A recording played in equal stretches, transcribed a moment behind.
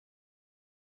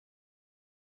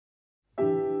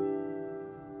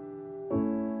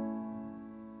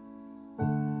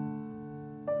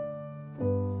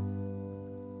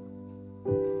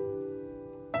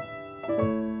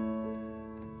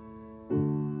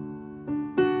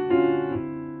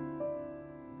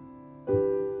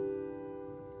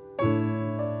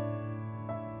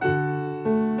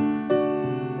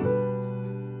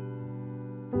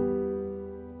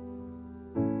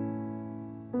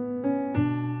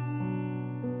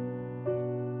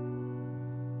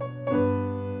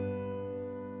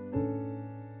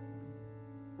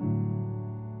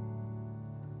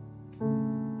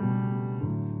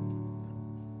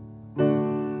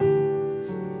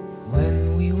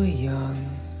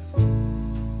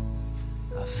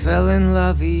fell in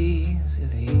love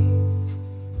easily,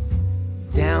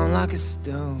 down like a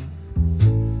stone.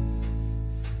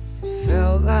 It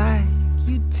felt like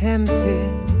you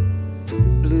tempted the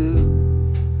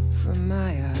blue from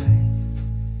my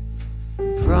eyes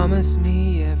and promised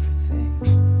me everything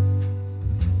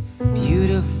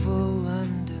beautiful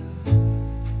under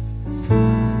the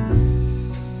sun.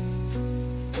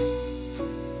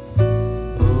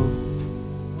 Oh,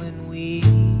 when we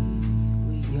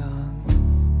were young.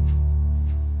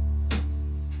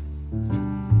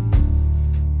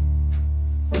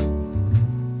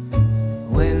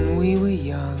 When we were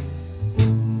young,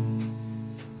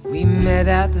 we met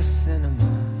at the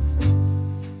cinema.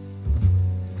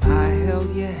 I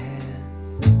held your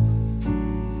hand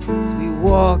as we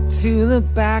walked to the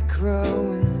back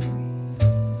row, and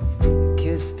we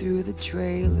kissed through the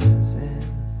trailers. And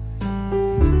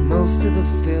most of the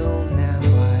film now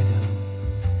I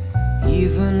don't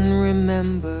even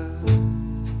remember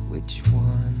which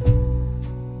one.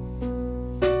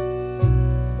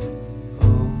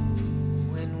 Oh,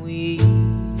 when we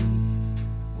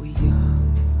were young.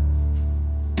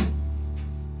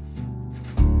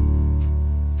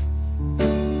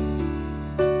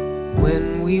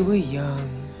 When we were young,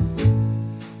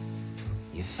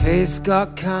 your face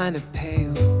got kind of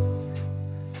pale.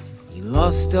 You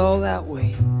lost all that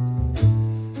weight.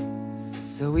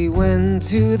 So we went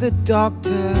to the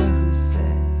doctor, who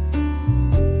said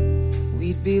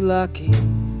we'd be lucky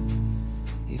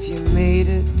if you made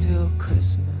it till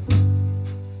Christmas.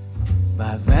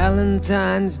 By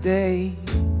Valentine's Day,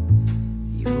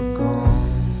 you were gone.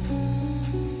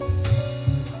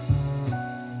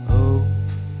 Oh,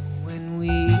 when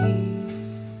we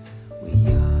were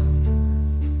young.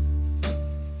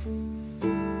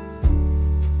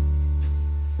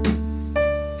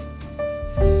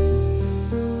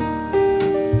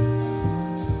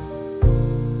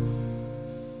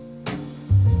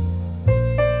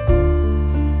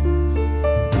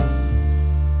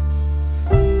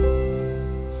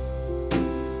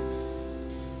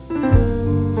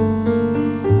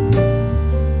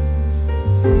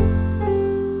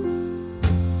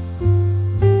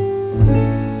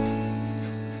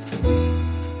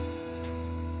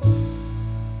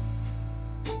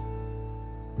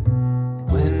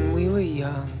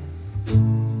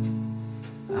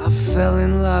 I fell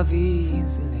in love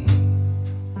easily.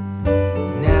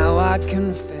 Now I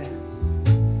confess,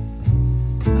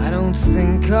 I don't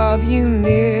think of you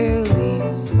nearly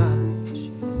as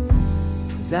much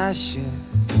as I should,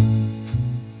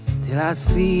 till I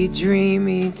see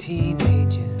dreamy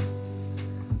teenagers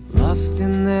lost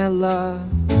in their love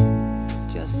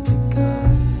just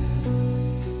begun.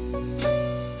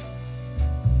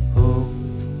 Oh,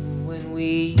 when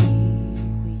we